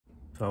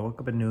So I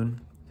woke up at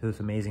noon to this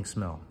amazing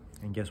smell.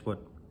 And guess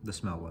what the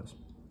smell was?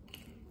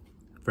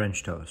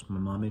 French toast. My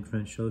mom made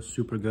French toast,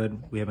 super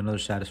good. We have another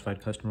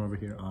satisfied customer over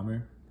here,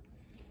 Amir.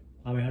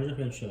 Amir, how's the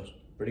French toast?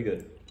 Pretty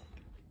good.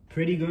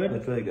 Pretty good?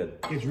 It's really good.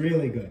 It's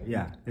really good.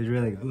 Yeah, it's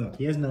really good. Look,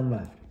 he has none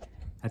left.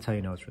 That's how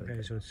you know it's really good.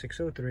 Okay, so it's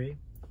 6:03.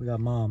 We got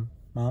Mom.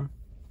 Mom,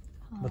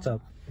 what's up?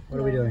 What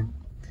are we doing?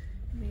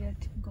 We are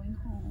going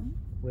home.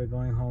 We're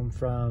going home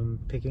from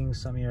picking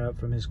Samir up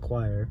from his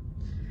choir.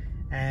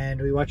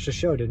 And we watched a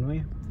show, didn't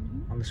we?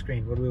 Mm-hmm. On the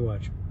screen. What did we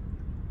watch?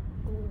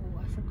 Oh,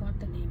 I forgot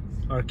the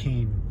names.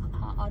 Arcane.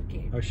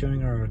 Arcade. I was showing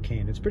her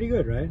Arcane. It's pretty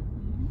good, right?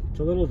 Mm-hmm. It's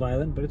a little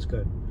violent, but it's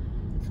good.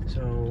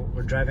 So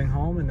we're driving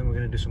home and then we're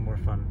gonna do some more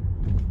fun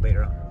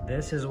later on.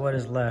 This is what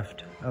is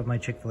left of my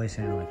Chick-fil-A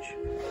sandwich.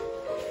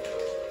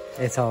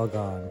 It's all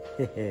gone.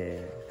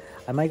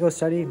 I might go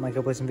study, might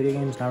go play some video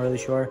games, not really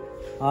sure.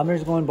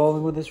 Amir's going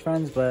bowling with his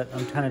friends, but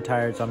I'm kind of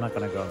tired, so I'm not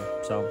gonna go.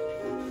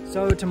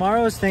 So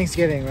tomorrow is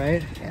Thanksgiving,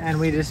 right? And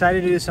we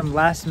decided to do some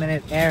last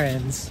minute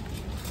errands.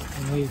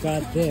 And we've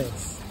got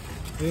this.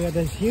 We got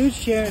this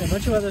huge chair and a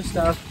bunch of other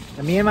stuff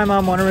that me and my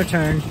mom want to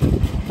return.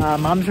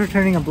 Mom's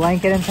returning a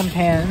blanket and some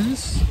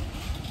pans.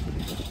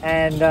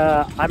 And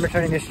I'm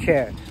returning this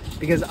chair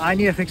because I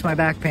need to fix my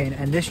back pain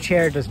and this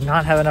chair does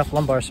not have enough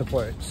lumbar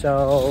support.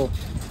 So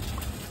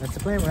that's the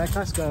plan. We're at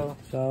Costco.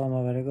 So I'm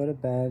about to go to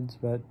bed. It's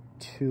about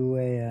 2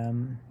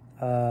 a.m.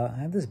 I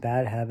have this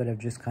bad habit of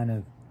just kind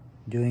of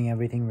doing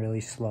everything really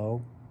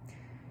slow.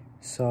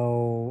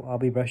 So I'll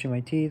be brushing my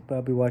teeth, but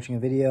I'll be watching a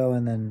video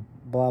and then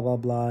blah, blah,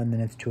 blah. And then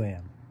it's 2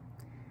 a.m.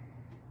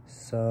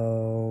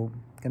 So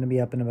gonna be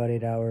up in about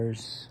 8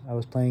 hours. I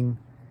was playing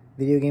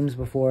video games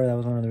before. That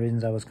was one of the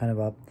reasons I was kind of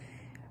up.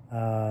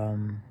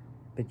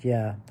 But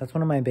yeah, that's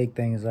one of my big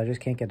things. I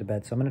just can't get to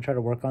bed. So I'm gonna try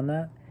to work on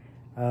that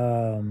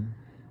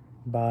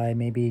by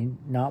maybe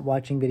not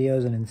watching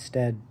videos and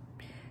instead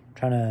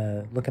trying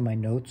to look at my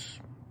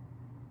notes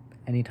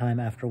anytime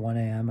after 1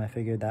 a.m. I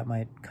figured that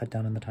might cut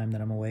down on the time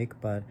that I'm awake.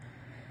 But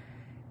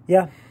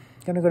yeah,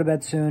 gonna go to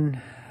bed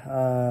soon.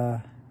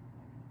 We're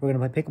gonna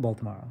play pickleball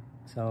tomorrow.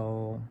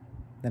 So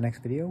the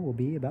next video will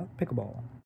be about pickleball.